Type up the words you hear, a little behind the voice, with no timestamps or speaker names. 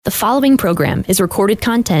The following program is recorded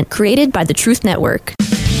content created by the Truth Network.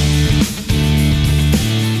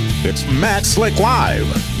 It's Matt Slick Live.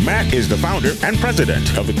 Matt is the founder and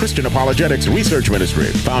president of the Christian Apologetics Research Ministry,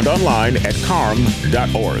 found online at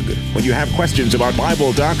carm.org. When you have questions about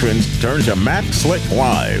Bible doctrines, turn to Matt Slick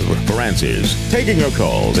Live for answers. Taking your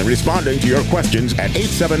calls and responding to your questions at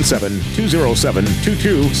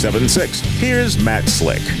 877-207-2276. Here's Matt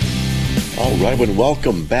Slick. All right, and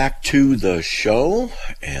welcome back to the show.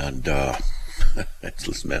 And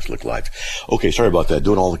let's Matt Slick Live. Okay, sorry about that.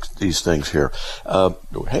 Doing all these things here.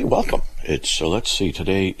 Hey, welcome. Let's see.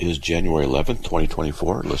 Today is January 11th,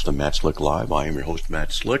 2024. Listen to Matt Slick Live. I am your host,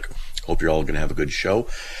 Matt Slick. Hope you're all going to have a good show.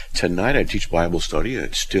 Tonight I teach Bible study.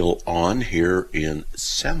 It's still on here in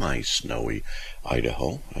semi-snowy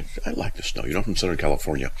Idaho. I like the snow. You know, I'm from Southern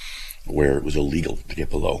California, where it was illegal to get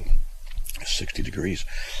below 60 degrees.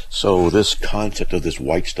 So this concept of this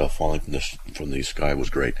white stuff falling from the sky was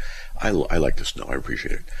great. I like the snow. I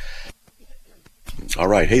appreciate it. All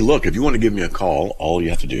right. Hey, look, if you want to give me a call, all you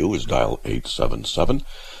have to do is dial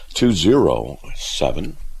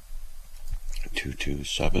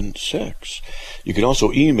 877-207-2276. You can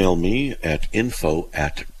also email me at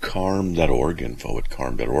info@carm.org,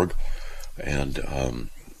 info@carm.org, and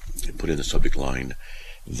put in the subject line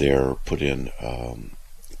there, put in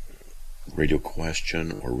radio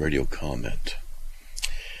question or radio comment.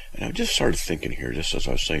 And I just started thinking here, just as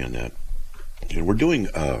I was saying that, we're doing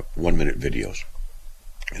 1-minute videos,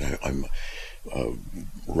 and I'm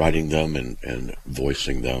writing them and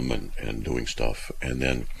voicing them and doing stuff. And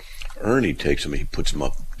then Ernie takes them, he puts them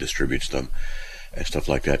up, distributes them, and stuff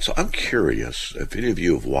like that. So I'm curious if any of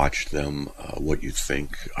you have watched them, what you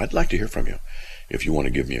think. I'd like to hear from you. If you want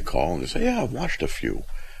to give me a call and say, yeah, I've watched a few,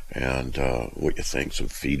 and what you think, some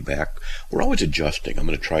feedback. We're always adjusting. I'm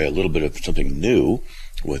going to try a little bit of something new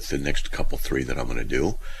with the next couple 3 that I'm going to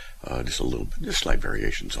do. Just slight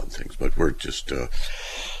variations on things, but we're just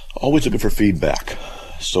always looking for feedback.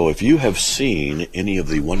 So if you have seen any of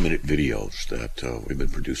the 1-minute videos that we've been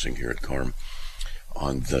producing here at Carm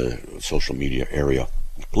on the social media area,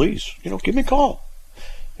 please, give me a call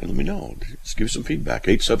and let me know. Just give me some feedback.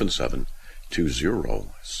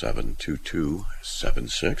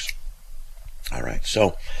 877-207-2276. All right.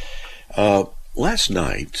 So last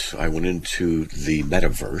night I went into the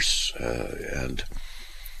metaverse, and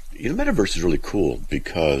metaverse is really cool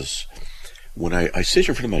because when I sit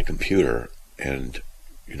in front of my computer and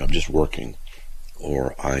I'm just working,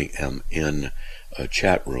 or I am in a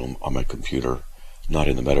chat room on my computer, not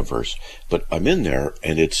in the metaverse, but I'm in there,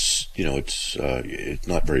 and it's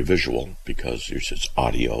not very visual because it's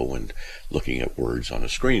audio and looking at words on a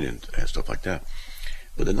screen and stuff like that.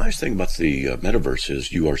 But the nice thing about the metaverse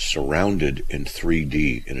is you are surrounded in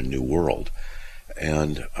 3D in a new world,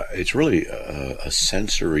 and it's really a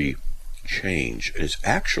sensory change. It's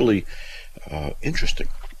actually interesting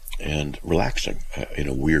and relaxing in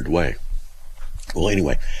a weird way. Well,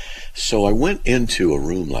 anyway, so I went into a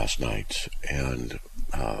room last night, and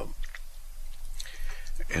I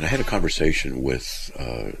had a conversation with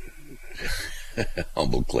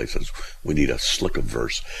Humble Clay says we need a slick of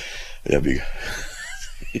verse. That'd be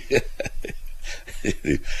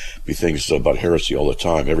be things about heresy all the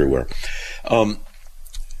time, everywhere.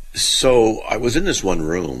 So I was in this one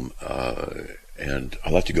room, and I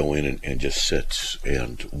like to go in and just sit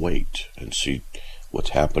and wait and see what's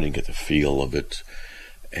happening, get the feel of it.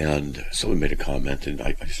 And someone made a comment, and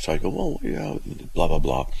I go, well, yeah, blah, blah,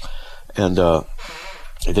 blah. And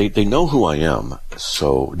they know who I am,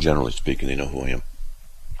 so generally speaking, they know who I am.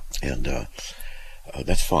 And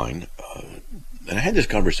that's fine. And I had this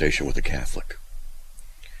conversation with a Catholic,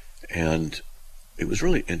 and it was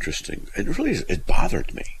really interesting. It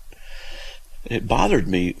bothered me. It bothered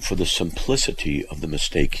me for the simplicity of the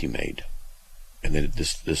mistake he made. And that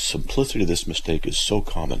the simplicity of this mistake is so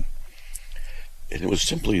common. And it was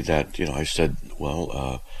simply that, I said,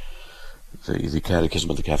 well, the Catechism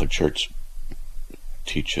of the Catholic Church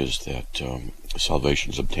teaches that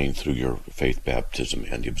salvation is obtained through your faith, baptism,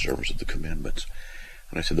 and the observance of the commandments.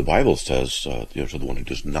 And I said, the Bible says, to the one who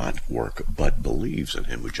does not work but believes in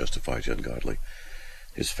him who justifies the ungodly,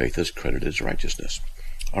 his faith is credited as righteousness.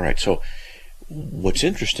 All right, so what's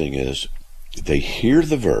interesting is they hear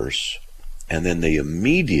the verse, and then they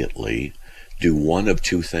immediately do one of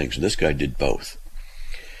two things. And this guy did both.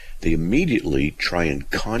 They immediately try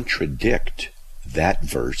and contradict that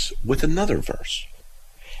verse with another verse.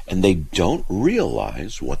 And they don't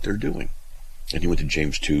realize what they're doing. And he went to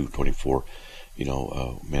James 2:24,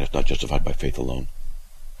 man is not justified by faith alone.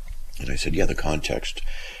 And I said, yeah, the context.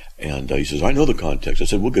 And he says, I know the context. I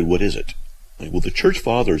said, well, good, what is it? Well, the church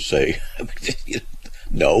fathers say,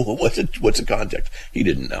 No, what's the context? He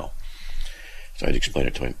didn't know. So I'd explain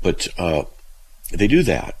it to him. But they do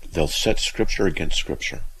that. They'll set Scripture against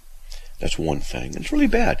Scripture. That's one thing. It's really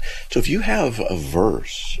bad. So if you have a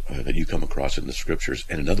verse that you come across in the Scriptures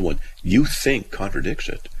and another one you think contradicts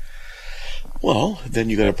it, well, then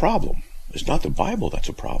you got a problem. It's not the Bible that's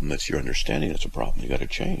a problem. It's your understanding that's a problem. You got to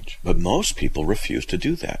change. But most people refuse to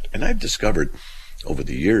do that. And I've discovered over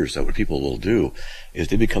the years that what people will do is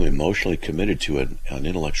they become emotionally committed to an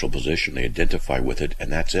intellectual position. They identify with it,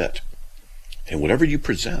 and that's it. And whatever you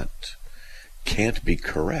present can't be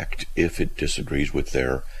correct if it disagrees with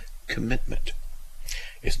their commitment.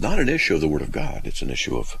 It's not an issue of the Word of God. It's an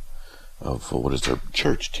issue of what does their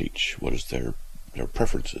church teach? What is their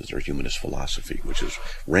preferences, their humanist philosophy, which is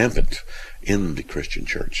rampant in the Christian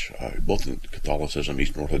church, both in Catholicism,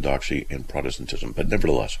 Eastern Orthodoxy, and Protestantism. But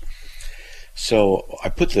nevertheless, so I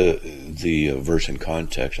put the verse in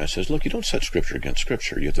context, and I says, look, you don't set Scripture against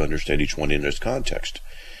Scripture. You have to understand each one in its context.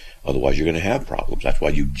 Otherwise, you're going to have problems. That's why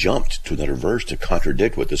you jumped to another verse to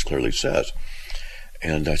contradict what this clearly says.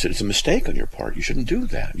 And I said, it's a mistake on your part. You shouldn't do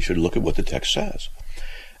that. You should look at what the text says.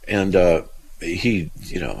 And he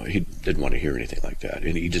didn't want to hear anything like that.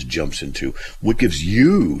 And he just jumps into what gives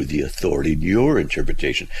you the authority in your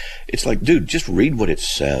interpretation. It's like, dude, just read what it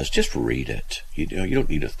says. Just read it. You don't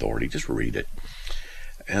need authority. Just read it.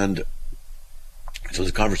 And so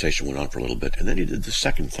the conversation went on for a little bit. And then he did the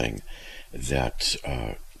second thing that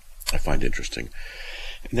I find interesting.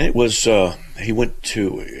 And that was, he went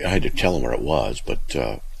to, I had to tell him where it was, but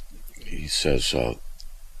he says, a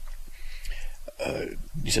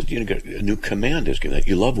new command is given that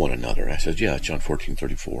you love one another. I said, yeah, John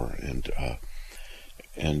 14:34.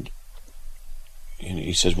 And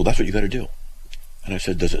he says, well, that's what you got to do. And I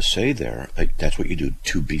said, does it say there that that's what you do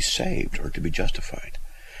to be saved or to be justified?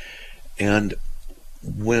 And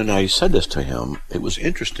when I said this to him, it was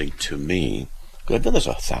interesting to me, because I've done this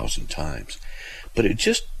 1,000 times, but it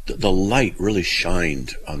just, the light really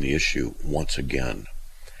shined on the issue once again,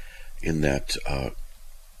 in that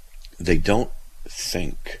they don't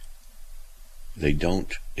think, they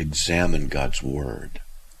don't examine God's Word.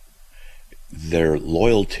 Their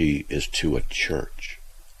loyalty is to a church,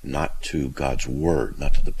 not to God's Word,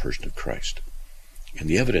 not to the person of Christ. And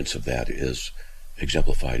the evidence of that is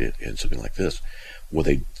exemplified in something like this, where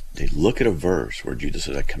they look at a verse where Jesus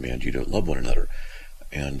says, I command you to love one another.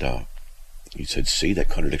 And he said, see, that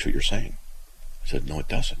contradicts what you're saying. I said, no, it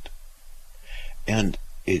doesn't. And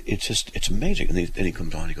it's amazing. And then he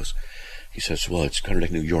comes on, he says, well, it's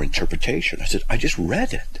contradicting your interpretation. I said, I just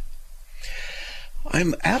read it.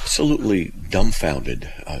 I'm absolutely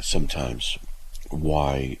dumbfounded sometimes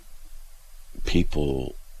why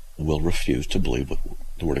people will refuse to believe what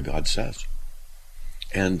the Word of God says.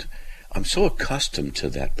 And I'm so accustomed to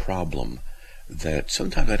that problem that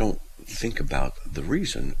sometimes I don't think about the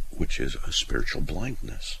reason, which is a spiritual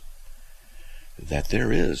blindness. That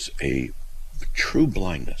there is a true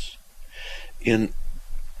blindness. In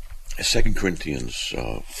 2 Corinthians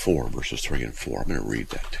 4, verses 3 and 4, I'm going to read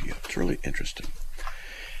that to you. It's really interesting.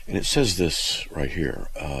 And it says this right here,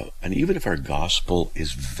 and even if our gospel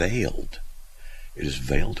is veiled, it is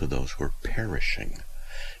veiled to those who are perishing,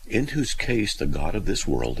 in whose case the God of this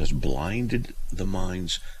world has blinded the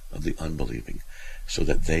minds of the unbelieving, so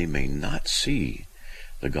that they may not see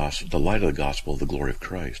the gospel, the light of the gospel of the glory of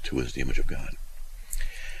Christ, who is the image of God.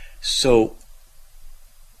 So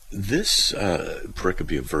this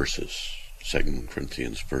pericope of verses, 2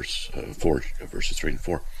 Corinthians 4, verses 3 and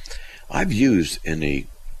 4, I've used in a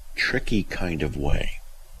tricky kind of way.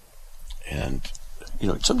 And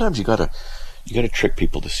sometimes you gotta trick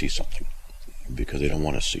people to see something because they don't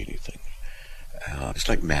want to see anything. It's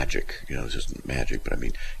like magic. This isn't magic, but I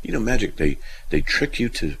mean, magic, they trick you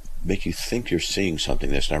to make you think you're seeing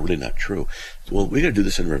something that's really not true. Well, we're going to do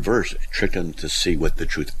this in reverse, trick them to see what the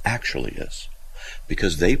truth actually is,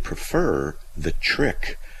 because they prefer the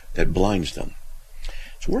trick that blinds them.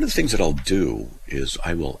 So one of the things that I'll do is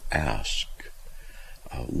I will ask,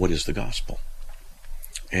 what is the gospel?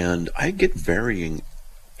 And I get varying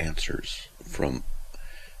answers from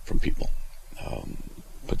people,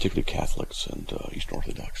 particularly Catholics and Eastern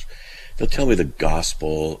Orthodox. They'll tell me the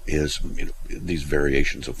gospel is these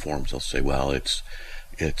variations of forms. They'll say, well, it's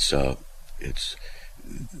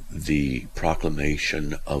the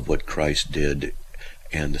proclamation of what Christ did,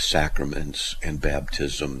 and the sacraments and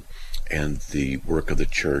baptism and the work of the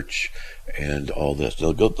church and all this.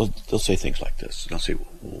 They'll say things like this. And I'll say,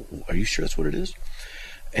 well, are you sure that's what it is?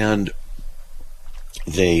 And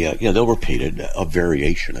they'll repeat it, a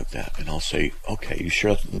variation of that. And I'll say, okay, you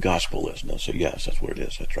sure that's what the gospel is? And they'll say, yes, that's what it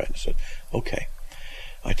is. That's right. And I said, okay.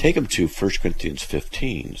 I take them to 1 Corinthians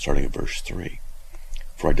 15, starting at verse 3.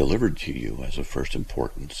 For I delivered to you as of first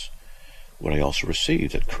importance what I also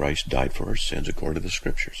received, that Christ died for our sins according to the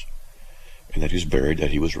Scriptures, and that he was buried,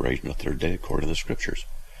 that he was raised on the third day according to the Scriptures.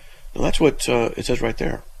 Now that's what it says right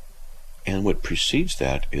there. And what precedes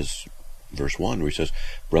that is verse 1, where he says,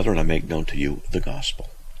 Brethren, I make known to you the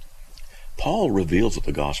gospel. Paul reveals what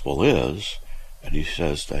the gospel is, and he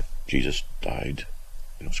says that Jesus died,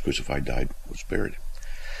 was crucified, died, was buried.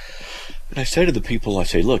 And I say to the people, I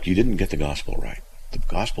say, look, you didn't get the gospel right. The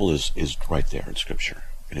gospel is right there in Scripture,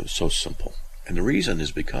 and it was so simple. And the reason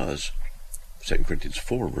is because 2 Corinthians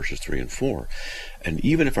 4, verses 3 and 4, and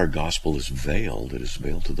even if our gospel is veiled, it is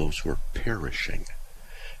veiled to those who are perishing,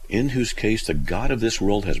 in whose case the God of this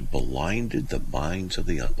world has blinded the minds of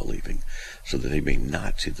the unbelieving, so that they may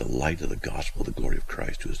not see the light of the gospel, the glory of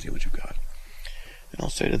Christ, who is the image of God. And I'll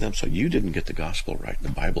say to them, so you didn't get the gospel right. The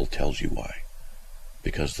Bible tells you why.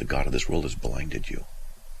 Because the God of this world has blinded you.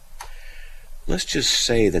 Let's just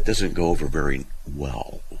say that doesn't go over very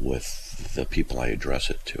well with the people I address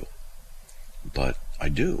it to. But I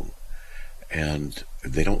do. And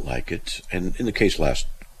they don't like it. And in the case last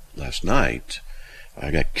night,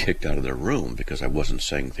 I got kicked out of their room because I wasn't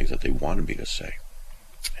saying things that they wanted me to say.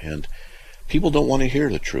 And people don't want to hear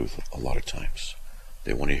the truth a lot of times.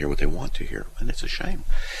 They want to hear what they want to hear, and it's a shame.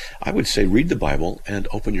 I would say read the Bible and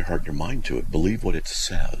open your heart and your mind to it. Believe what it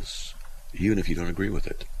says, even if you don't agree with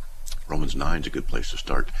it. Romans 9 is a good place to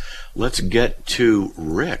start. Let's get to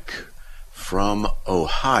Rick from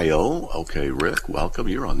Ohio. Okay, Rick, welcome.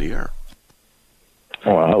 You're on the air.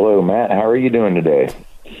 Well, hello, Matt. How are you doing today?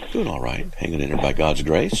 Doing all right. Hanging in there by God's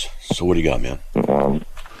grace. So what do you got, man?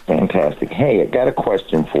 Fantastic. Hey, I got a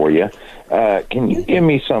question for you. Can you give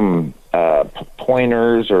me some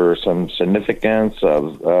pointers or some significance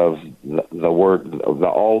of the word, the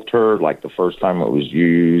altar, like the first time it was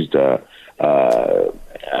used in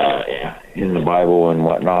the Bible and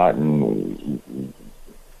whatnot, and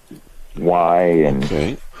why and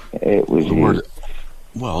okay. It was used?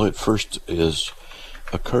 Well, it first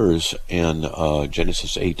occurs in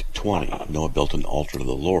Genesis 8:20. Noah built an altar to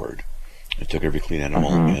the Lord. It took every clean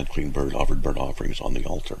animal and clean bird, offered burnt offerings on the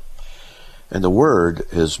altar. And the word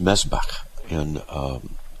is mezbach in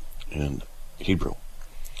Hebrew.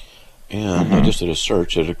 And I just did a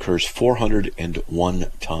search. It occurs 401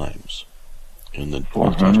 times in the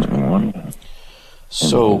Old Testament.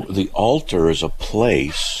 So the altar is a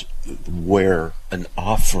place where an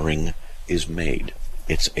offering is made.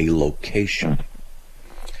 It's a location.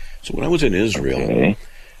 So when I was in Israel,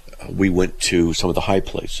 we went to some of the high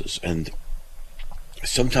places, and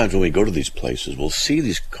sometimes when we go to these places, we'll see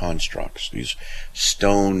these constructs, these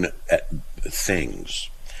stone things.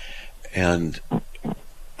 And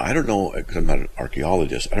I don't know, because I'm not an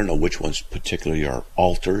archaeologist, I don't know which ones particularly are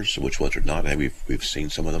altars, which ones are not. We've seen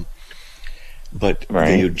some of them. But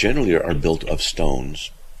they generally are built of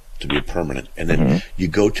stones to be permanent. And then you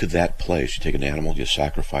go to that place, you take an animal, you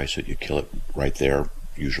sacrifice it, you kill it right there,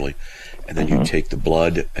 usually. And then you take the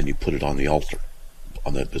blood and you put it on the altar,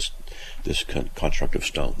 on this construct of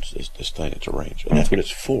stones, this thing it's arranged. And that's what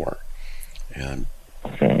it's for. And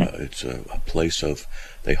it's a place of,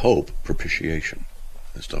 they hope, propitiation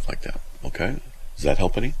and stuff like that. Okay? Does that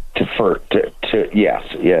help any? Yes.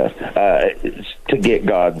 To get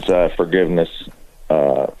God's forgiveness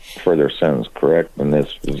for their sins, correct? And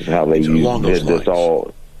this is how they did this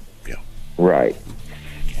all. Yeah. Right.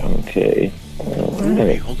 Okay.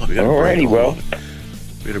 Hey, hold on. We got a break. Alrighty, well.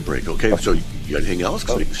 We got a break. Okay, so you got anything else?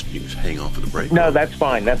 So you can just hang on for the break. No, that's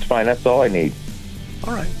fine. That's all I need.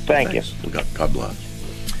 All right. Thank you. God bless.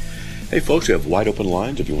 Hey, folks, we have wide open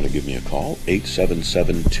lines if you want to give me a call.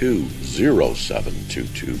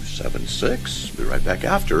 877-207-2276. Be right back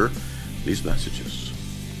after these messages.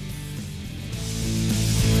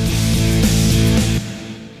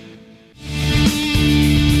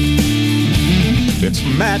 It's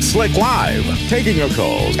Matt Slick Live, taking your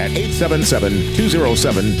calls at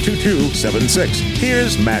 877-207-2276.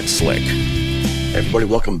 Here's Matt Slick. Everybody,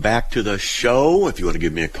 welcome back to the show. If you want to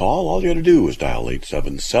give me a call, all you got to do is dial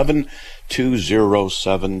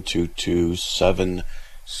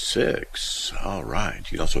 877-207-2276. All right. You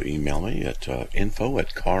can also email me at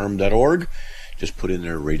info@carm.org. Just put in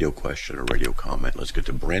there a radio question or radio comment. Let's get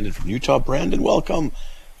to Brandon from Utah. Brandon, welcome.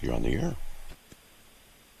 You're on the air.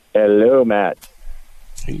 Hello, Matt.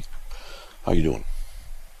 Hey, how you doing?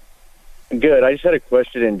 Good. I just had a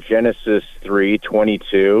question in Genesis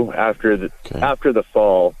 3:22. After the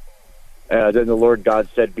fall, then the Lord God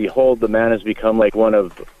said, "Behold, the man has become like one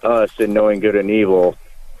of us in knowing good and evil.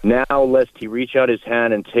 Now lest he reach out his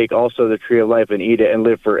hand and take also the tree of life and eat it and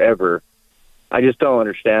live forever." I just don't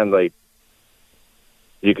understand. Like,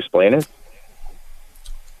 can you explain it?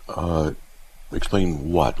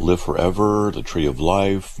 Explain what? Live forever, the tree of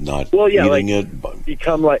life, not like, eating it. But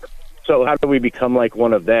become like. So how do we become like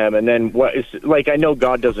one of them? And then what is like? I know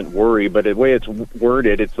God doesn't worry, but the way it's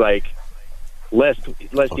worded, it's like lest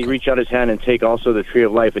he reach out his hand and take also the tree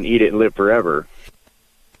of life and eat it and live forever.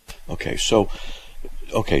 Okay, so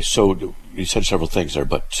you said several things there,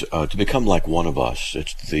 but to become like one of us,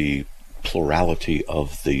 it's the plurality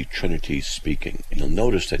of the Trinity speaking. And you'll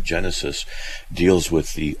notice that Genesis deals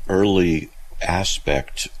with the early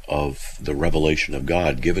aspect of the revelation of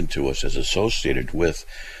God given to us as associated with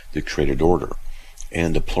the created order.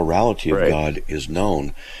 And the plurality of God is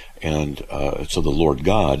known. And so the Lord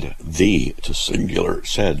God, to singular,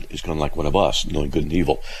 said, is kind of like one of us, knowing good and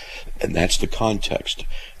evil. And that's the context,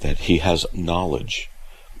 that he has knowledge.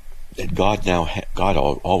 That God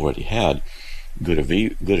already had good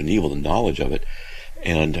and evil, the knowledge of it.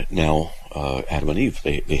 And now Adam and Eve,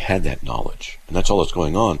 they had that knowledge. And that's all that's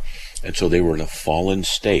going on. And so they were in a fallen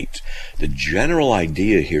state. The general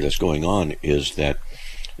idea here that's going on is that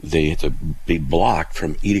they had to be blocked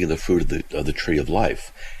from eating the fruit of the tree of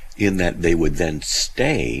life, in that they would then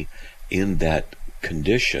stay in that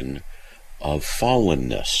condition of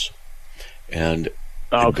fallenness. And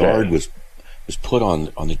a guard was put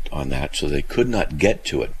on that, so they could not get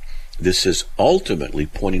to it. This is ultimately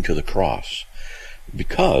pointing to the cross,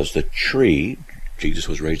 because the tree, Jesus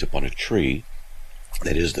was raised upon a tree,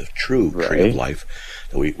 that is the true tree of life,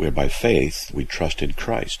 that we're by faith, we trust in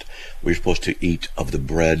Christ. We're supposed to eat of the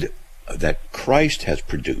bread that Christ has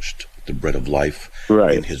produced, the bread of life,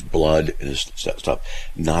 in his blood and his stuff,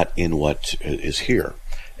 not in what is here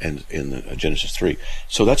and in Genesis 3.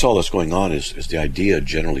 So that's all that's going on, is the idea,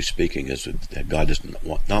 generally speaking, is that God does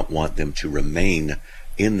not want them to remain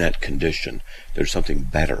in that condition. There's something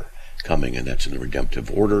better coming, and that's in the redemptive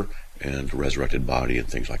order and the resurrected body and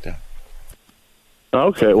things like that.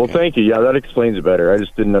 Okay, well, thank you. Yeah, that explains it better. I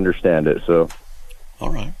just didn't understand it, so. All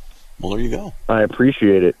right. Well, there you go. I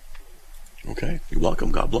appreciate it. Okay. You're welcome.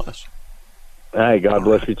 God bless. Hey, God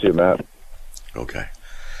bless you too, Matt. Okay.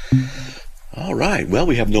 All right. Well,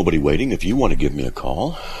 we have nobody waiting. If you want to give me a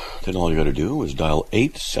call, then all you got to do is dial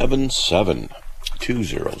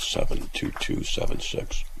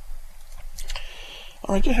 877-207-2276.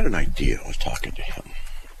 All right. I had an idea. I was talking to him.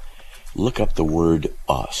 Look up the word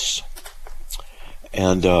us.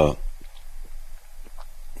 And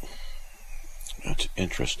that's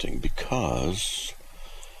interesting, because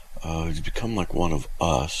he's become like one of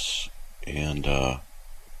us, and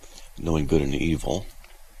knowing good and evil.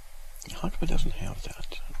 How come it doesn't have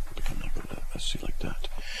that? Become like us, see, like that.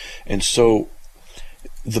 And so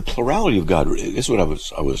the plurality of God is what I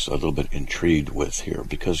was a little bit intrigued with here,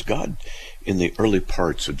 because God, in the early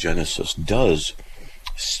parts of Genesis, does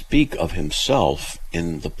speak of himself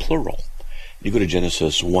in the plural. You go to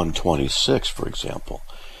Genesis 1:26, for example.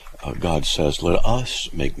 God says, "Let us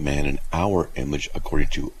make man in our image according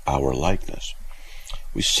to our likeness."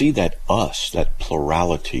 We see that us, that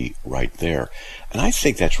plurality right there. And I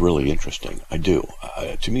think that's really interesting. I do.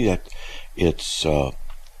 To me, that it's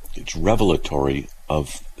revelatory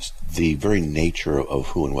of the very nature of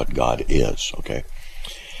who and what God is, okay?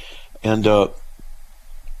 And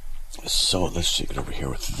so let's see, get over here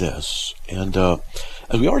with this. And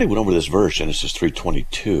as we already went over this verse, Genesis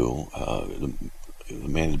 3:22, the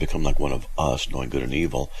man has become like one of us, knowing good and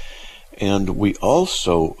evil. And we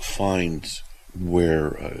also find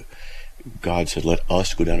where God said, "Let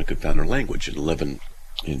us go down and confound our language," in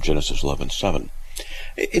Genesis 11:7.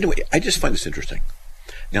 Anyway, I just find this interesting.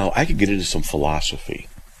 Now, I could get into some philosophy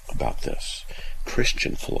about this,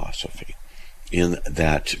 Christian philosophy, in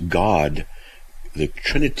that God, the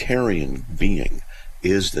Trinitarian being,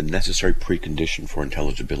 is the necessary precondition for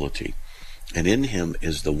intelligibility. And in him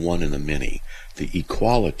is the one and the many, the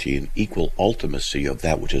equality and equal ultimacy of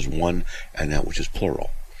that which is one and that which is plural,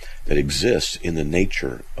 that exists in the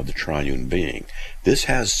nature of the triune being. This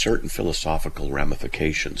has certain philosophical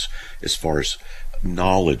ramifications as far as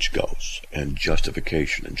knowledge goes, and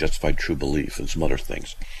justification, and justified true belief, and some other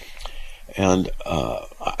things. And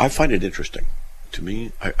I find it interesting. To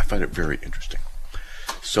me, I find it very interesting.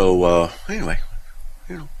 So anyway,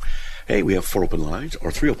 hey, we have 4 open lines,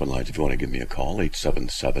 or 3 open lines if you want to give me a call,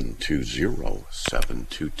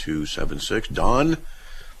 877-207-2276. Don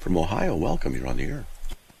from Ohio, welcome. You're on the air.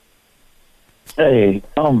 Hey,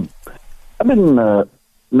 I've been, know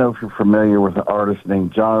if you're familiar with an artist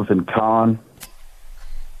named Jonathan Cahn.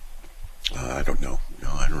 I don't know. No,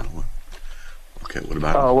 I don't know. Okay, what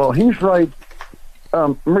about him? Oh, well, he's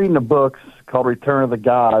I'm reading a book called Return of the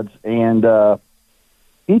Gods, and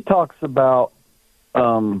he talks about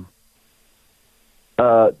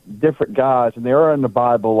different gods, and they are in the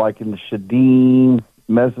Bible, like in the Shadim,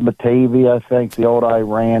 Mesopotamia, I think, the old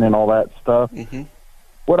Iran and all that stuff. Mm-hmm.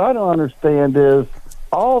 What I don't understand is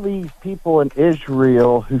all these people in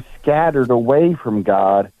Israel who scattered away from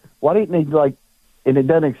God, why didn't they, like, and it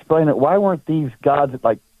doesn't explain it, why weren't these gods,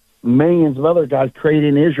 like millions of other gods,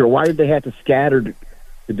 created in Israel? Why did they have to scatter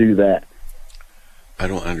to do that? I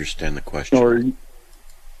don't understand the question. I'm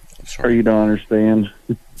sorry. Or you don't understand?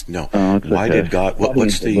 No. Why did God?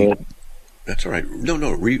 What's the? That's all right. No.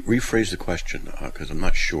 Rephrase the question because I'm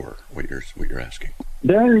not sure what you're asking.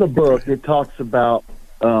 There in the book, it talks about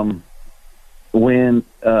when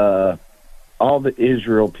all the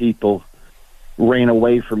Israel people ran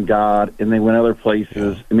away from God and they went other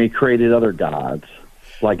places and they created other gods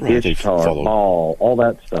like Ishtar, Baal, all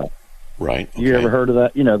that stuff. Right. Okay. You ever heard of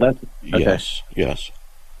that? You know, that's okay. Yes.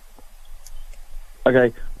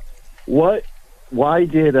 Okay. Why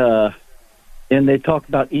did and they talk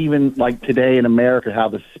about even like today in America how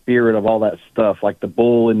the spirit of all that stuff, like the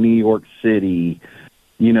bull in New York City,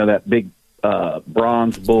 you know, that big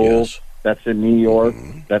bronze bull that's in New York.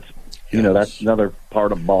 That's you know, that's another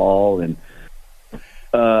part of Baal. And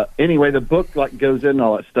anyway, the book like goes into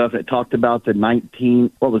all that stuff. It talked about the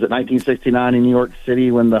 1969 in New York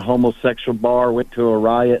City when the homosexual bar went to a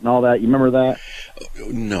riot and all that. You remember that?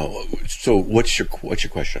 No. So what's your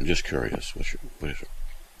question? I'm just curious. What is it?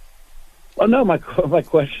 Oh no, my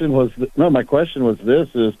question was this: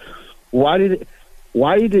 is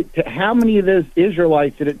how many of those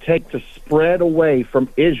Israelites did it take to spread away from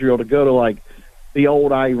Israel to go to like the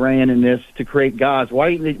old Iran and this to create gods?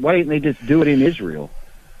 Why didn't they just do it in Israel?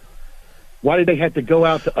 Why did they have to go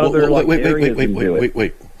out to other areas and do it?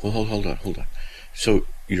 Wait. Well, hold on. So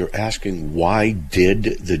you're asking why did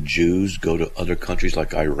the Jews go to other countries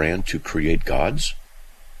like Iran to create gods?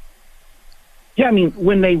 Yeah, I mean,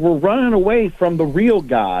 when they were running away from the real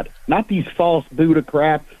God, not these false Buddha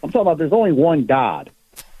crap. I'm talking about there's only one God.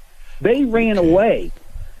 They ran away,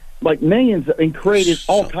 like millions, and created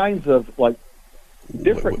all kinds of, like,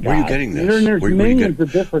 different gods. Where are you getting this? There's millions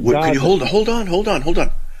of different gods. Can you hold on.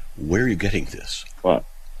 Where are you getting this? What?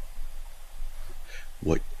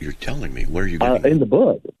 What you're telling me? Where are you getting in the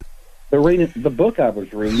book. They're reading the book I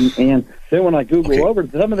was reading, and then when I Google over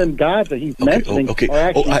some of them guys that he's mentioning are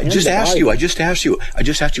actually I just asked you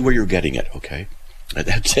where you're getting it. Okay,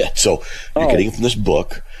 that's it. So you're getting it from this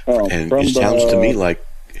book, and it sounds to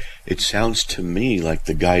me like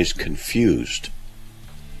the guy's confused.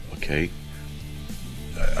 Okay,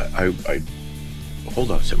 I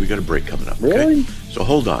hold on a second. We got a break coming up. Okay? Really? So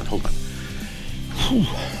hold on.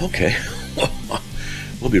 Okay.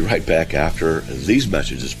 We'll be right back after these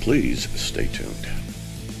messages. Please stay tuned.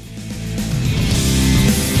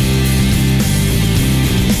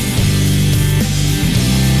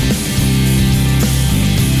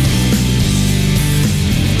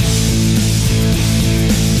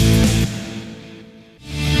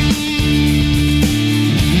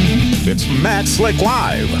 It's Matt Slick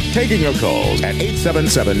Live, taking your calls at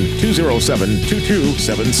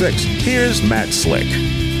 877-207-2276. Here's Matt Slick.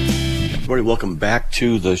 Everybody, welcome back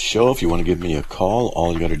to the show. If you want to give me a call,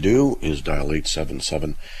 all you got to do is dial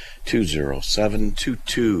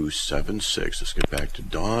 877-207-2276. Let's get back to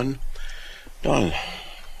Don. Don,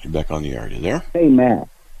 you're back on the air. Are you there? Hey, Matt.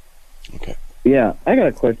 Okay. Yeah, I got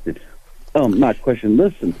a question. Not a question.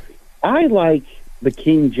 Listen, I like the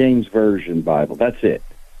King James Version Bible. That's it.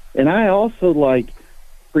 And I also like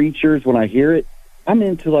preachers when I hear it. I'm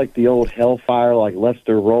into like the old Hellfire, like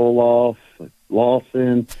Lester Roloff,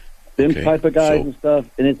 Lawson, them type of guys and stuff,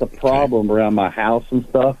 and it's a problem around my house and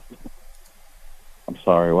stuff. I'm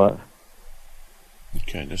sorry, what?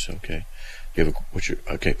 Okay, that's okay.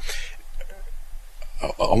 Okay. I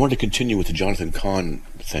wanted to continue with the Jonathan Cahn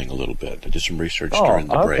thing a little bit. I did some research during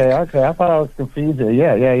the break. Okay. I thought I was confused.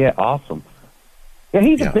 Yeah. Awesome. Yeah,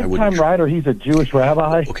 he's a big-time writer. He's a Jewish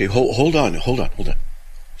rabbi. Okay, hold on.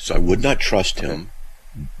 So I would not trust him.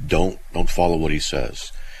 Don't follow what he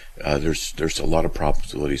says. There's a lot of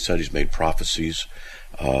problems with what he said. He's made prophecies.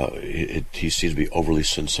 He seems to be overly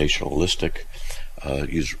sensationalistic.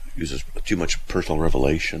 Uses too much personal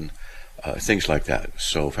revelation, things like that.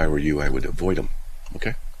 So if I were you, I would avoid him.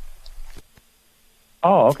 Okay?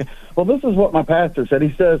 Oh, okay. Well, this is what my pastor said.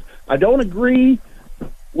 He says, I don't agree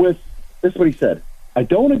with, this is what he said. I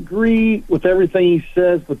don't agree with everything he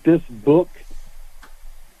says, but this book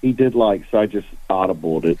he did like, so I just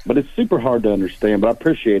audibled it. But it's super hard to understand, but I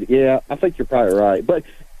appreciate it. Yeah, I think you're probably right. But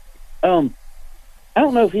I don't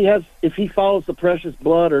know if he follows the precious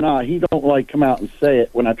blood or not. He don't like come out and say it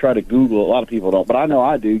when I try to Google it. A lot of people don't, but I know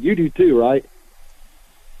I do. You do too, right?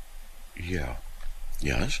 Yeah.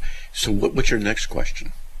 Yes. So what's your next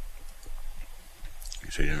question?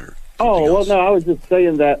 You say well, no, I was just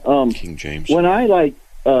saying that King James. when I like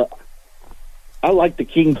the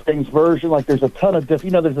King James version. Like, there's a ton of there's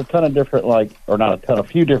a ton of different, a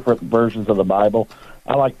few different versions of the Bible.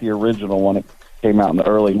 I like the original one. It came out in the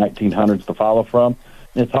early 1900s to follow from.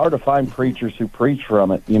 And it's hard to find preachers who preach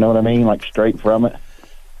from it. You know what I mean? Like, straight from it.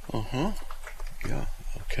 Yeah.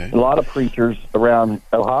 Okay. A lot of preachers around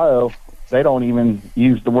Ohio, they don't even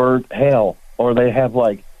use the word hell, or they have,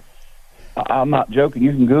 like, I'm not joking.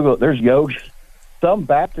 You can Google it. There's yoga. Some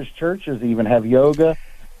Baptist churches even have yoga.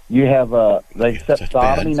 You have they accept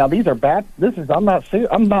sodomy. Now, these are bad. I'm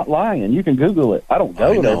not lying. You can Google it. I don't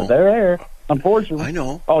go there, but they're there. Unfortunately, I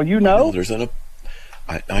know. Oh, you know?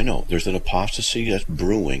 I know. There's an apostasy that's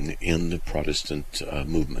brewing in the Protestant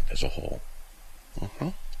movement as a whole.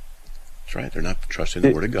 That's right. They're not trusting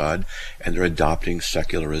the Word of God, and they're adopting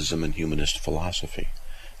secularism and humanist philosophy.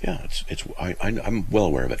 Yeah, I'm well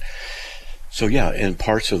aware of it. So yeah, and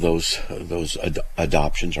parts of those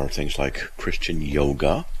adoptions are things like Christian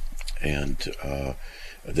yoga and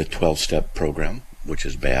the 12-step program, which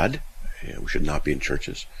is bad. We should not be in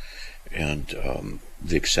churches. And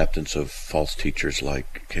the acceptance of false teachers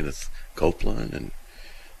like Kenneth Copeland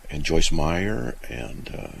and Joyce Meyer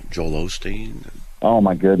and Joel Osteen. Oh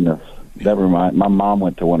my goodness! Never mind. My mom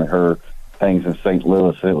went to one of her things in St.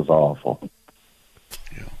 Louis. It was awful.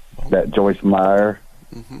 Yeah, well, that Joyce Meyer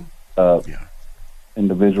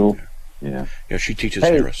individual. Yeah, she teaches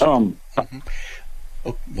heresy.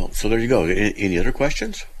 Oh, well, so there you go. Any other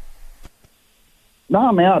questions?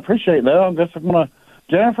 No, man, I appreciate that. I'm just going to,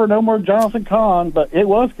 Jennifer, no more Jonathan Cahn, but it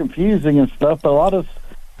was confusing and stuff. But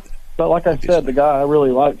like I said, the guy I really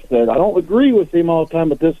liked said, I don't agree with him all the time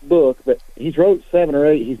with this book, but he's wrote 7 or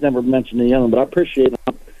 8. He's never mentioned the other one, but I appreciate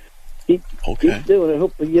him. Keep doing it.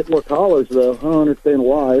 Hopefully you get more callers, though. I don't understand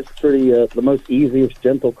why. It's pretty the most easiest,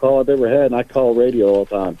 gentle call I've ever had, and I call radio all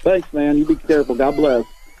the time. Thanks, man. You be careful. God bless.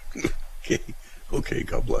 Okay,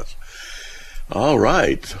 God bless. All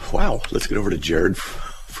right. Wow. Let's get over to Jared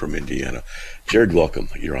from Indiana. Jared, welcome.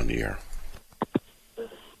 You're on the air.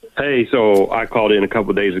 Hey, so I called in a couple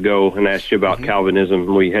of days ago and asked you about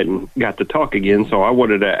Calvinism. We hadn't got to talk again, so I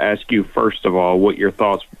wanted to ask you, first of all, what your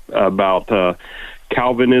thoughts about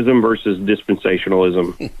Calvinism versus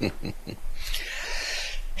dispensationalism.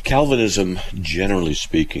 Calvinism, generally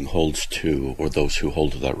speaking, holds to, or those who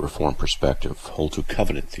hold to that Reformed perspective, hold to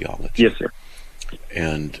covenant theology. Yes, sir.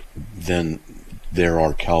 And then there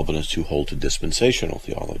are Calvinists who hold to dispensational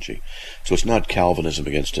theology. So it's not Calvinism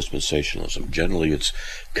against dispensationalism. Generally, it's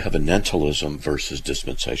covenantalism versus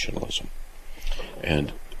dispensationalism.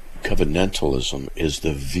 And covenantalism is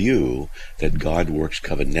the view that God works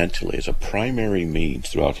covenantally as a primary means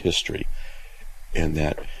throughout history, and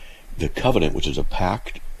that the covenant, which is a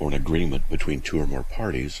pact or an agreement between 2 or more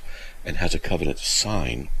parties, and has a covenant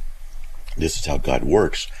sign. This is how God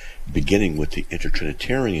works, beginning with the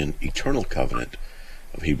intertrinitarian eternal covenant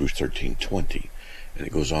of Hebrews 13:20. And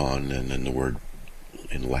it goes on, and then the word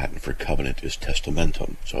in Latin for covenant is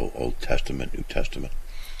testamentum, so Old Testament, New Testament.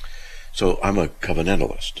 So I'm a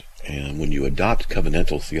covenantalist, and when you adopt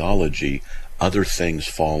covenantal theology, other things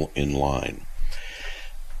fall in line.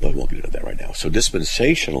 But we won't get into that right now. So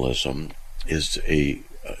dispensationalism is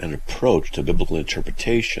an approach to biblical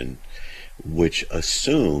interpretation which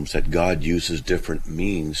assumes that God uses different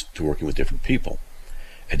means to working with different people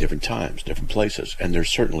at different times, different places, and there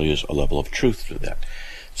certainly is a level of truth to that.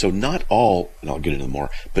 So not all, and I'll get into more,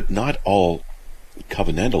 but not all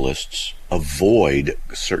covenantalists avoid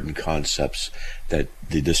certain concepts that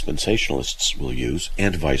the dispensationalists will use,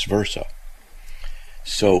 and vice versa.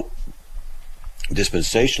 So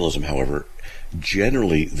dispensationalism, however,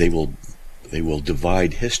 generally they will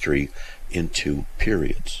divide history into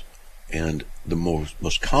periods. And the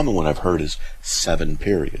most common one I've heard is 7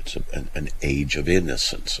 periods, an age of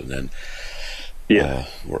innocence, and then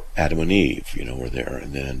where Adam and Eve, were there,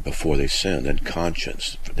 and then before they sinned, and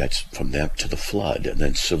conscience, that's from them to the flood, and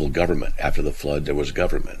then civil government. After the flood, there was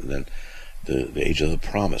government, and then the age of the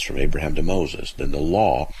promise from Abraham to Moses, then the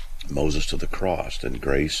law, Moses to the cross, then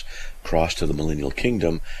grace, cross to the millennial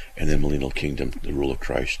kingdom, and then millennial kingdom, the rule of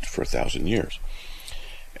Christ for 1,000 years.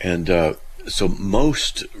 And so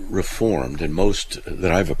most Reformed, and most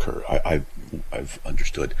that I've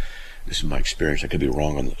understood, this is my experience, I could be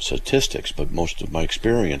wrong on the statistics, but most of my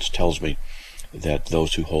experience tells me that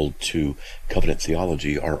those who hold to covenant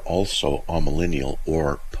theology are also amillennial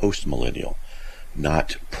or postmillennial,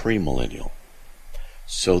 not premillennial.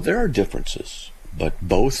 So there are differences, but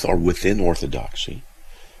both are within orthodoxy,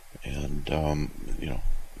 and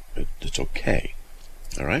it's okay.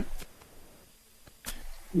 All right.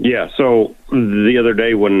 Yeah. So the other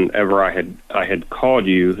day, whenever I had called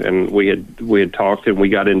you and we had talked and we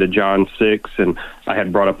got into John 6, and I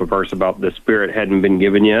had brought up a verse about the Spirit hadn't been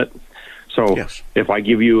given yet. So yes. if I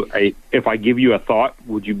give you a thought,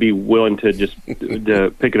 would you be willing to just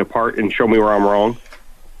to pick it apart and show me where I'm wrong?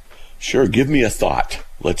 Sure. Give me a thought.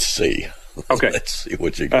 Let's see. Okay. Let's see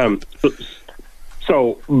what you got.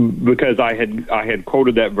 So because I had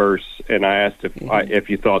quoted that verse, and I asked if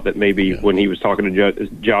you thought that maybe when he was talking to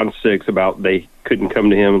John 6 about they couldn't come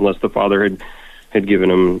to him unless the Father had given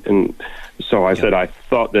them, and so I said I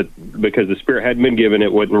thought that because the Spirit hadn't been given,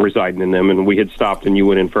 it wasn't residing in them, and we had stopped, and you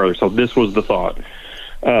went in further. So this was the thought.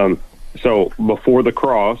 So before the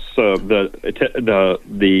cross,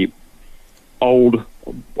 the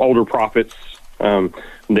older prophets,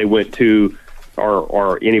 they went to.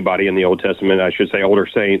 Or anybody in the Old Testament, I should say, older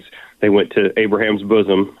saints, they went to Abraham's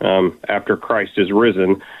bosom after Christ is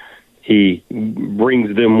risen. He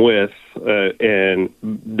brings them with, and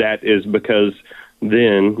that is because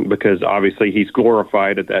obviously he's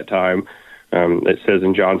glorified at that time. It says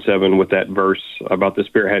in John 7 with that verse about the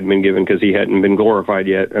Spirit hadn't been given because he hadn't been glorified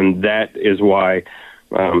yet, and that is why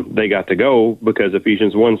they got to go, because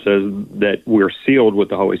Ephesians 1 says that we're sealed with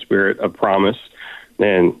the Holy Spirit of promise,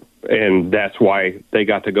 and that's why they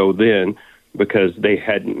got to go then, because they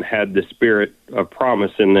hadn't had the Spirit of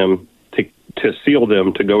promise in them to seal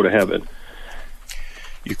them to go to heaven.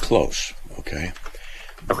 You're close, okay?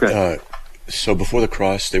 Okay. So before the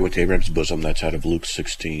cross, they went to Abraham's bosom. That's out of Luke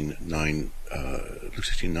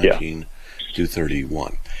 16:19 to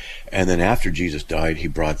 31. And then after Jesus died, he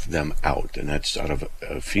brought them out, and that's out of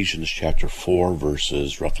Ephesians chapter 4,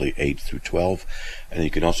 verses roughly 8 through 12. And you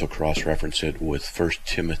can also cross-reference it with 1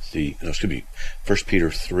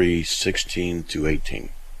 Peter 3, 16 to 18.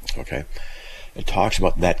 Okay? It talks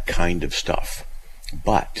about that kind of stuff.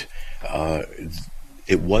 But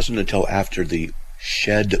it wasn't until after the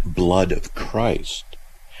shed blood of Christ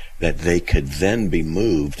that they could then be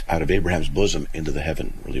moved out of Abraham's bosom into the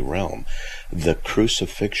heavenly realm. The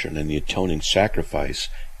crucifixion and the atoning sacrifice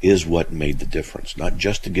is what made the difference. Not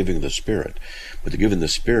just the giving of the Spirit, but the giving of the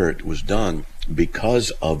Spirit was done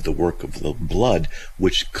because of the work of the blood,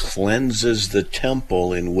 which cleanses the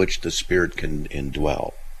temple in which the Spirit can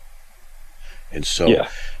indwell. And so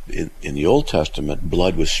in the Old Testament,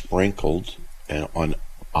 blood was sprinkled on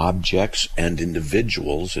objects and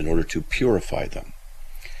individuals in order to purify them.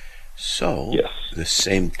 So the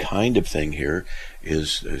same kind of thing here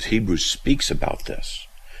is, as Hebrews speaks about this,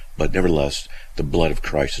 but nevertheless, the blood of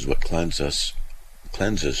Christ is what cleanses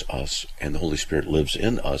us, and the Holy Spirit lives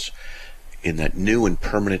in us in that new and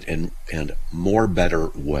permanent and more better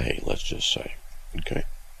way, let's just say. Okay.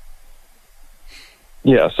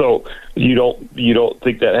 Yeah, so you don't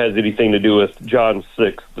think that has anything to do with John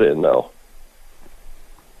 6 then, though?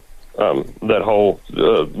 That whole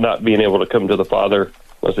not being able to come to the Father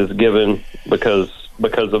unless it's given because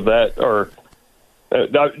of that, or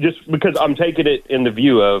just because I'm taking it in the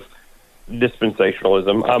view of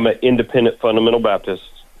dispensationalism. I'm an independent fundamental Baptist,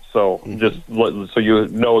 so just so you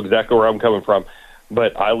know exactly where I'm coming from.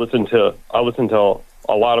 But I listen to a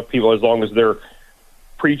lot of people, as long as they're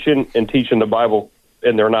preaching and teaching the Bible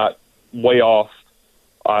and they're not way off.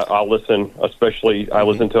 I listen. Especially, I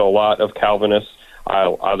listen to a lot of Calvinists.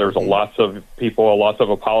 There's lots of people, lots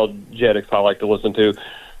of apologetics I like to listen to,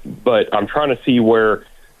 but I'm trying to see where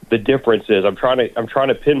the difference is. I'm trying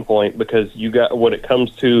to pinpoint, because you got, when it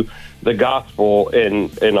comes to the gospel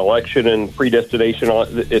and election and predestination,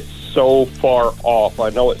 it's so far off.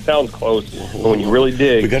 I know it sounds close, but when you really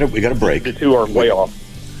dig, we got to break. The two are way off.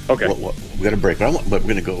 Okay, we got to break. But we're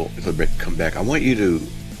going to go. If we come back, I want you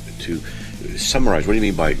to summarize. What do you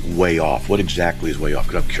mean by way off? What exactly is way off?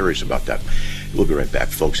 Because I'm curious about that. We'll be right back,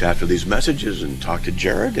 folks, after these messages, and talk to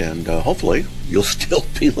Jared, and hopefully you'll still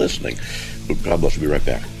be listening. God bless. We'll be right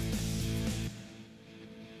back.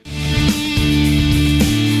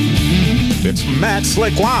 It's Matt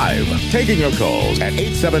Slick Live, taking your calls at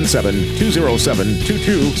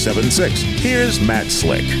 877-207-2276. Here's Matt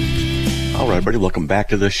Slick. All right, everybody, welcome back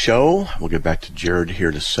to the show. We'll get back to Jared here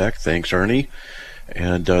in a sec. Thanks, Ernie.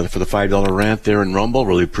 And for the $5 rant there in Rumble,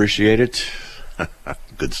 really appreciate it.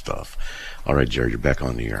 Good stuff. All right, Jared, you're back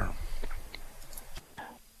on the air.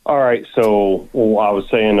 All right, so I was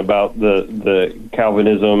saying about the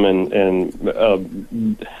Calvinism and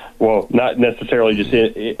not necessarily just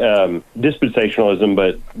dispensationalism,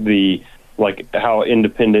 but the how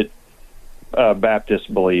independent Baptists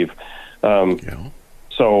believe.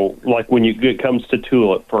 So, like when it comes to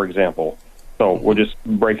TULIP, for example. So we'll just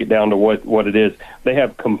break it down to what it is. They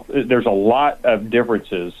have there's a lot of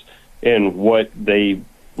differences in what they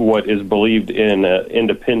what is believed in an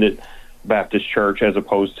independent Baptist church as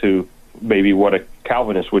opposed to maybe what a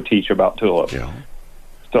Calvinist would teach about tulip. Yeah.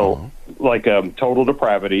 So, like total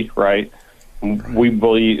depravity, right? We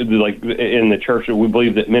believe, like in the church, we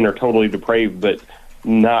believe that men are totally depraved, but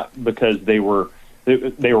not because they were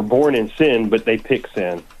born in sin, but they pick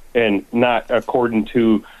sin, and not according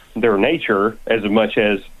to their nature as much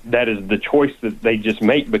as that is the choice that they just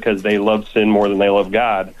make because they love sin more than they love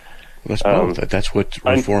God. That's both. That's what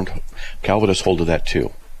Reformed Calvinists hold to that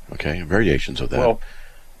too. Okay, variations of that. Well,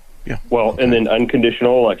 yeah. Well, and then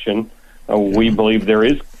unconditional election. We believe there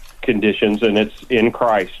is conditions, and it's in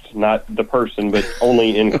Christ, not the person, but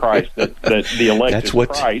only in Christ. that the elect is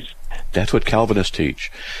Christ. That's what Calvinists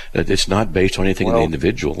teach. That it's not based on anything in the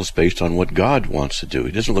individual. It's based on what God wants to do.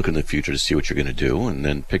 He doesn't look in the future to see what you're going to do and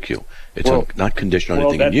then pick you. It's not conditioned on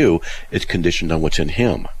anything in you. It's conditioned on what's in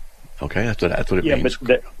Him. Okay, that's what it means.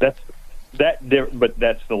 Yeah, but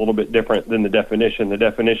that's a little bit different than the definition. The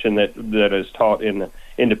definition that is taught in the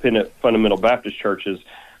independent fundamental Baptist churches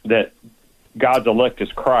that God's elect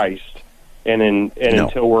is Christ, and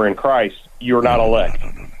until we're in Christ, you're not elect.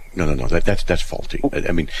 No. That's faulty.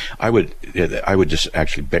 I mean, I would just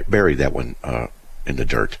actually bury that one in the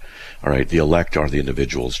dirt. All right, the elect are the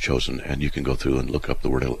individuals chosen, and you can go through and look up the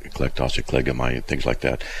word eklektos, eklegamai, and things like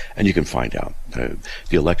that, and you can find out. The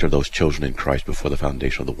elect are those chosen in Christ before the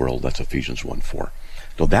foundation of the world. That's Ephesians 1:4.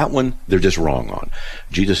 So that one, they're just wrong on.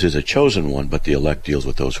 Jesus is a chosen one, but the elect deals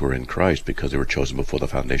with those who are in Christ because they were chosen before the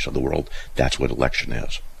foundation of the world. That's what election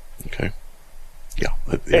is. Okay? Yeah.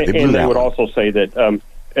 And they would also say that,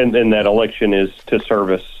 and that election is to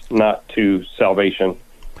service, not to salvation.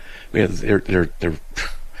 Yeah, they're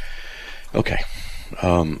okay.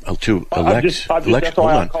 To elect, that's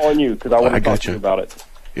why I'm calling you, because I want to talk to you about it.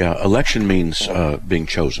 Yeah, election means being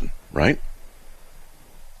chosen, right?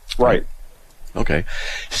 Right. Okay.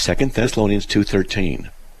 2 Thessalonians 2:13.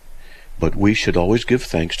 But we should always give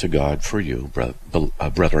thanks to God for you,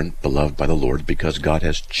 brethren, beloved by the Lord, because God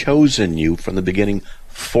has chosen you from the beginning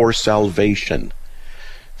for salvation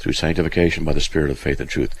through sanctification by the Spirit of faith and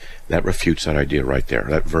truth. That refutes that idea right there.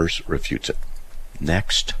 That verse refutes it.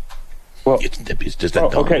 Next. Well, does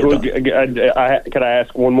that okay. Well, can I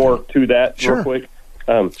ask one more to that real quick?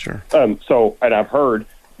 Sure. So, and I've heard,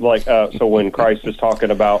 so when Christ is talking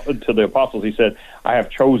about to the apostles, he said, I have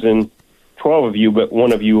chosen 12 of you, but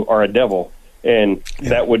one of you are a devil. And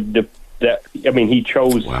that would, he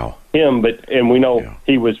chose him, and we know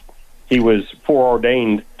he was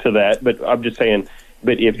foreordained to that, but I'm just saying,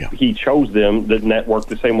 but if he chose them, doesn't that work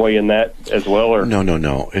the same way in that as well? Or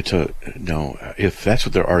no. It's no. If that's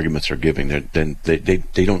what their arguments are giving, then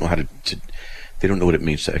they don't know how to they don't know what it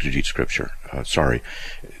means to exegete Scripture. Sorry,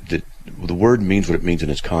 the word means what it means in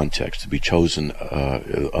its context. To be chosen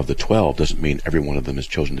of the 12 doesn't mean every one of them is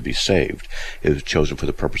chosen to be saved. It was chosen for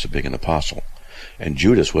the purpose of being an apostle, and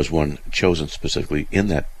Judas was one chosen specifically in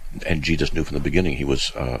that. And Jesus knew from the beginning he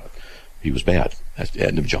was bad. That's the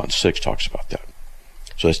end of John 6 talks about that.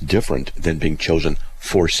 So that's different than being chosen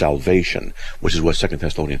for salvation, which is what 2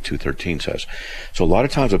 Thessalonians 2:13 says. So a lot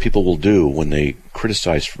of times what people will do when they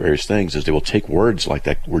criticize various things is they will take words like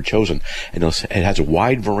that word chosen, and it has a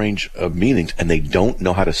wide range of meanings, and they don't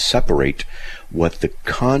know how to separate what the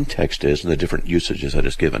context is and the different usages that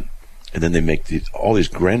is given. And then they make all these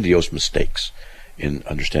grandiose mistakes in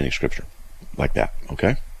understanding Scripture like that,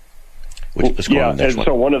 okay?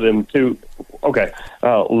 So one of them too,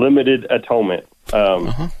 limited atonement.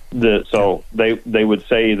 So they would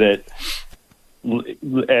say that,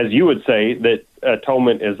 as you would say, that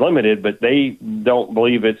atonement is limited, but they don't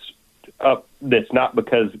believe it's up. That's not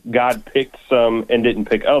because God picked some and didn't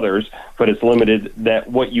pick others, but it's limited that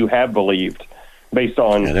what you have believed based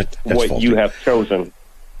on that's what faulty. You have chosen.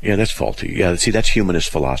 Yeah, that's faulty. Yeah, see, that's humanist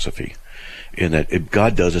philosophy. In that if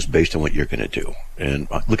God does this based on what you're going to do. And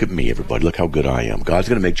look at me, everybody. Look how good I am. God's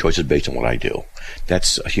going to make choices based on what I do.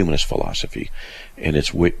 That's a humanist philosophy. And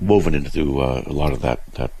it's woven into a lot of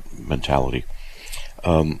that mentality.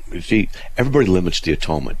 See, everybody limits the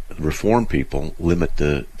atonement. Reformed people limit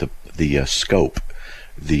the scope.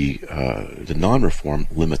 The non-Reformed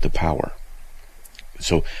limit the power.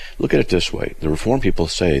 So look at it this way. The Reformed people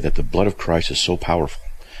say that the blood of Christ is so powerful,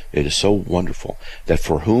 it is so wonderful, that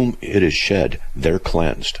for whom it is shed, they're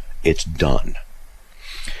cleansed. It's done.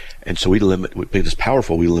 And so because it's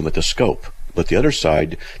powerful, we limit the scope. But the other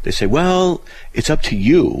side, they say, well, it's up to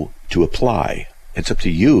you to apply. It's up to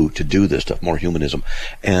you to do this stuff, more humanism.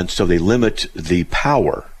 And so they limit the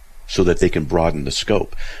power so that they can broaden the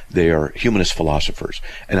scope. They are humanist philosophers.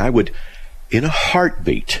 And I would, in a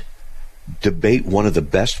heartbeat, debate one of the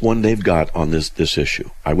best one they've got on this issue.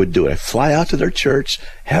 I would do it. I fly out to their church,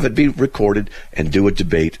 have it be recorded, and do a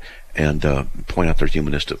debate and point out their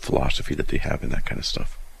humanistic philosophy that they have and that kind of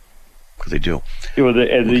stuff. Because they do.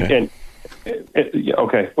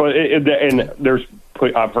 Okay. Well, and there's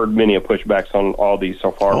I've heard many pushbacks on all these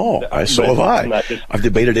so far. Oh, so have I. I've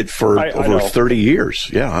debated it for over 30 years.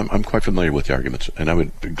 Yeah, I'm quite familiar with the arguments, and I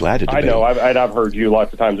would be glad to debate. I know. I've heard you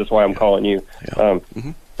lots of times. That's why I'm calling you. Yeah.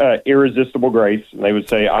 Irresistible grace. And they would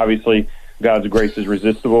say, obviously, God's grace is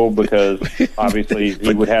resistible because obviously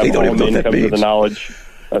He would have all men come to the knowledge.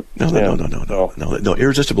 No.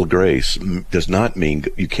 Irresistible grace does not mean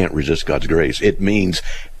you can't resist God's grace. It means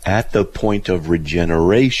at the point of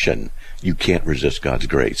regeneration, you can't resist God's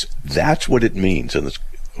grace. That's what it means.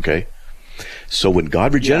 Okay? So when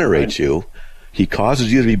God regenerates you, He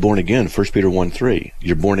causes you to be born again, 1 Peter 1:3.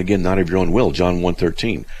 You're born again not of your own will, John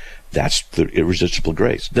 1:13. That's the irresistible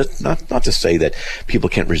grace. That's not to say that people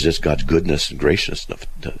can't resist God's goodness and graciousness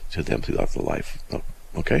to them throughout their life.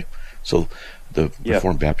 Okay? So the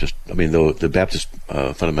Reformed Baptist, the Baptist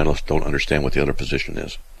fundamentalists don't understand what the other position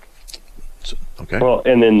is. So, okay. Well,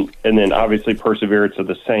 and then obviously perseverance of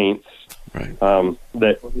the saints. Right.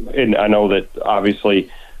 And I know that obviously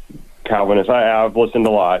Calvinists. I've listened a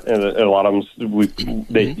lot, and a lot of them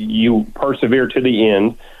that you persevere to the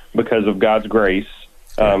end because of God's grace.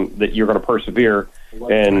 That you're going to persevere,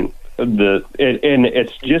 and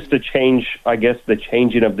it's just a change. I guess the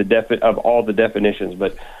changing of of all the definitions,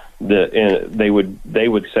 but they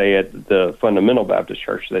would say at the Fundamental Baptist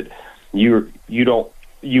Church that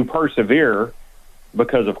you persevere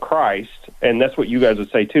because of Christ, and that's what you guys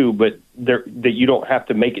would say too. But that you don't have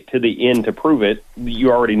to make it to the end to prove it.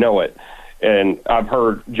 You already know it. And I've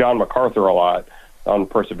heard John MacArthur a lot on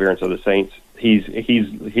perseverance of the saints.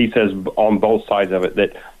 He says on both sides of it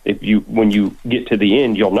that when you get to the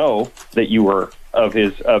end, you'll know that you were of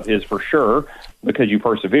his for sure because you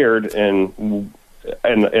persevered, and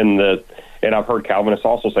I've heard Calvinists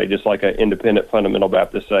also say, just like an independent fundamental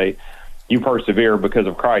Baptist say, you persevere because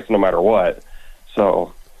of Christ no matter what.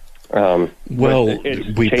 So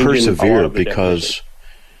we persevere because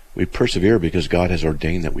God has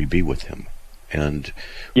ordained that we be with Him, and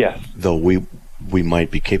though we might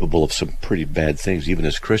be capable of some pretty bad things, even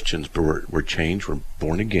as Christians, but we're changed, we're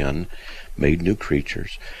born again, made new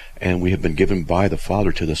creatures, and we have been given by the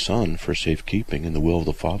Father to the Son for safekeeping, and the will of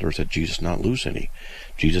the Father is that Jesus not lose any.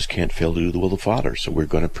 Jesus can't fail to do the will of the Father, so we're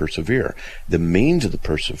going to persevere. The means of the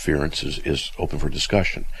perseverance is open for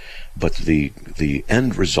discussion, but the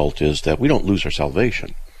end result is that we don't lose our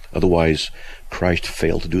salvation. Otherwise, Christ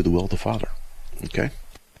failed to do the will of the Father. Okay?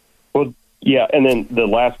 Well, yeah, and then the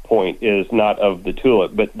last point is not of the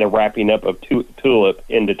tulip, but the wrapping up of tulip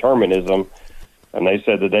in determinism. And they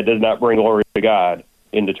said that does not bring glory to God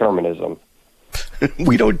in determinism.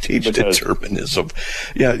 We don't teach determinism.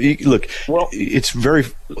 Yeah, look, let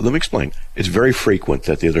me explain. It's very frequent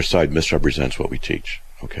that the other side misrepresents what we teach,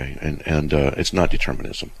 okay? And it's not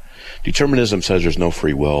determinism. Determinism says there's no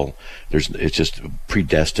free will. It's just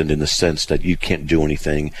predestined in the sense that you can't do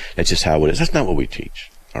anything. That's just how it is. That's not what we teach,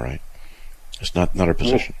 all right? It's not our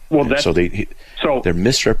position. So they're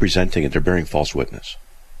misrepresenting it. They're bearing false witness.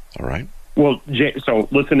 All right. Well, so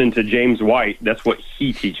listening to James White, that's what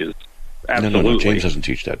he teaches. Absolutely. No. James doesn't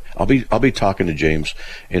teach that. I'll be talking to James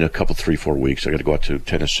in a couple, 3-4 weeks. I got to go out to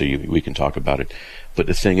Tennessee. We can talk about it. But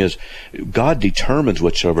the thing is, God determines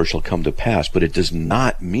whatsoever shall come to pass, but it does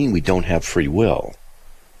not mean we don't have free will.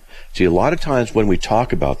 See, a lot of times when we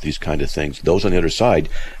talk about these kind of things, those on the other side,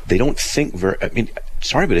 they don't think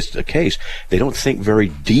sorry, but it's the case. They don't think very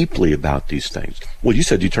deeply about these things. Well, you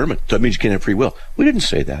said determined. That means you can't have free will. We didn't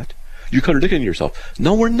say that. You're contradicting yourself.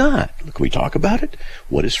 No, we're not. Can we talk about it?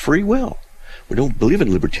 What is free will? We don't believe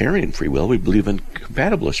in libertarian free will. We believe in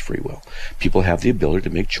compatibilist free will. People have the ability to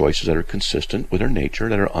make choices that are consistent with their nature,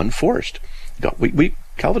 that are unforced. We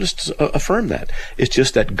Calvinists affirm that. It's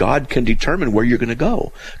just that God can determine where you're going to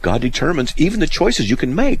go. God determines even the choices you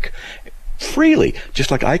can make freely,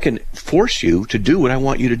 just like I can force you to do what I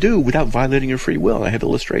want you to do without violating your free will. I have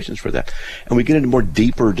illustrations for that. And we get into more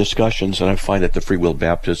deeper discussions, and I find that the Free Will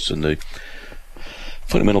Baptists and the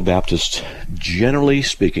Fundamental Baptists, generally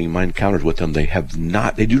speaking, my encounters with them, they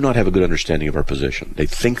do not have a good understanding of our position. They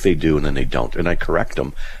think they do, and then they don't. And I correct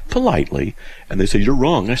them politely, and they say, "You're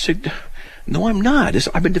wrong." And I say, "No, I'm not.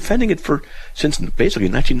 I've been defending it since basically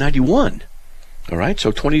 1991. All right?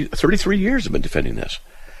 So 33 years I've been defending this.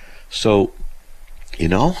 So,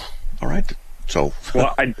 all right. So,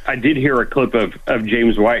 well, I did hear a clip of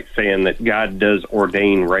James White saying that God does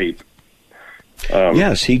ordain rape.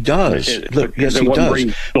 Yes, He does. Look, yes, He does.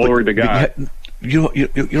 Bring glory to God. You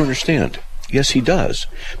don't understand. Yes, he does.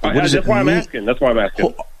 But what does that's it why mean? I'm asking. That's why I'm asking.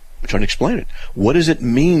 I'm trying to explain it. What does it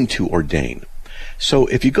mean to ordain? So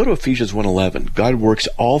if you go to Ephesians 1:11, God works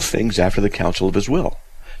all things after the counsel of his will.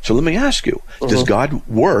 So let me ask you, does God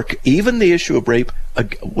work even the issue of rape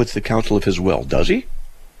with the counsel of his will? Does he?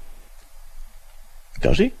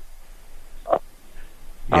 Does he? The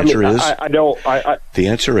answer is. I don't. The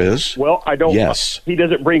answer is. Well, I don't. Yes. He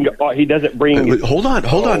doesn't bring. Hold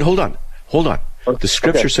on. The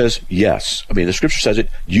scripture says yes. I mean, the scripture says it.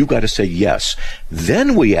 You've got to say yes.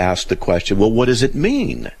 Then we ask the question, well, what does it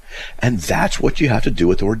mean? And that's what you have to do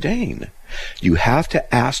with ordain. You have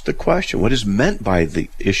to ask the question, what is meant by the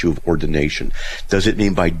issue of ordination? Does it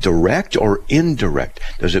mean by direct or indirect?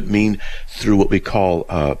 Does it mean through what we call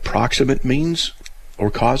proximate means or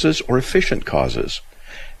causes or efficient causes?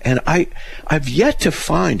 And I've yet to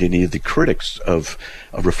find any of the critics of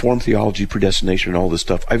Reformed theology, predestination, and all this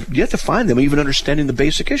stuff. I've yet to find them even understanding the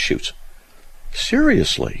basic issues.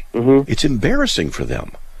 Seriously. It's embarrassing for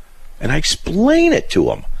them. And I explain it to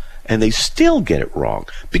them, and they still get it wrong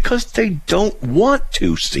because they don't want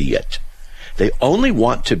to see it. They only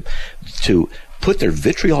want to put their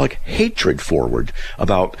vitriolic hatred forward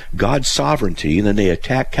about God's sovereignty, and then they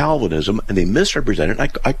attack Calvinism and they misrepresent it.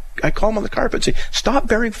 And I call them on the carpet and say, stop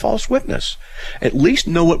bearing false witness. At least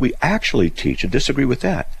know what we actually teach and disagree with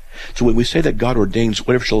that. So when we say that God ordains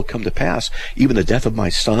whatever shall come to pass, even the death of my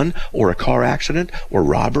son or a car accident or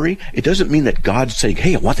robbery, it doesn't mean that God's saying,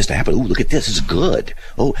 hey, I want this to happen. Ooh, look at this. It's good.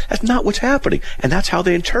 Oh, that's not what's happening. And that's how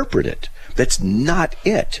they interpret it. That's not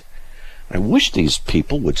it. I wish these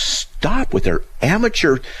people would stop with their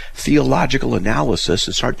amateur theological analysis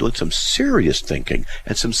and start doing some serious thinking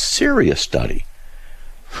and some serious study.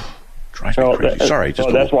 Drives me crazy. Sorry.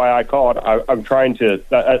 That's why I called. I'm trying to.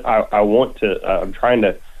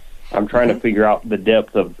 I'm trying to figure out the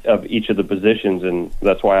depth of each of the positions, and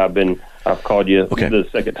that's why I've called you the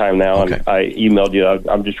second time now, and I emailed you.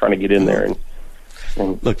 I'm just trying to get in there.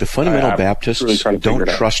 And look, the fundamental Baptists really don't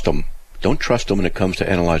trust them. Don't trust them when it comes to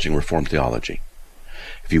analyzing Reformed theology.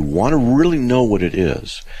 If you want to really know what it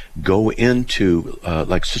is, go into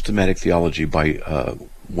like Systematic Theology by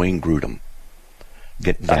Wayne Grudem.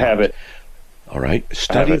 Get that. I have it. All right.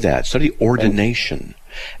 Study that. Study ordination.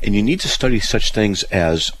 And you need to study such things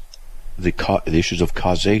as the issues of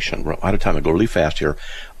causation. We're out of time. I go really fast here.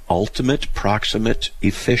 Ultimate, proximate,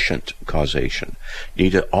 efficient causation. You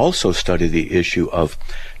need to also study the issue of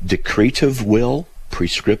decretive will,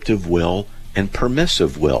 prescriptive will, and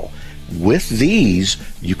permissive will. With these,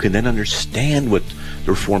 you can then understand what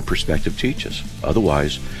the Reformed perspective teaches.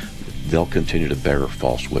 Otherwise, they'll continue to bear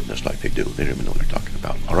false witness like they do. They don't even know what they're talking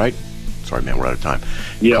about. All right? Sorry, man, we're out of time.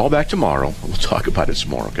 Yeah. Call back tomorrow. We'll talk about it some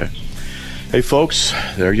more, okay? Hey, folks,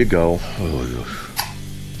 there you go. Oh,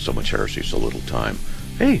 so much heresy, so little time.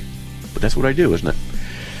 Hey, but that's what I do, isn't it?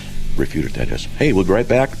 Refute it, that is. Hey, we'll be right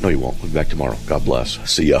back. No, you won't. We'll be back tomorrow. God bless.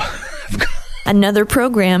 See ya. Another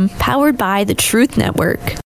program powered by the Truth Network.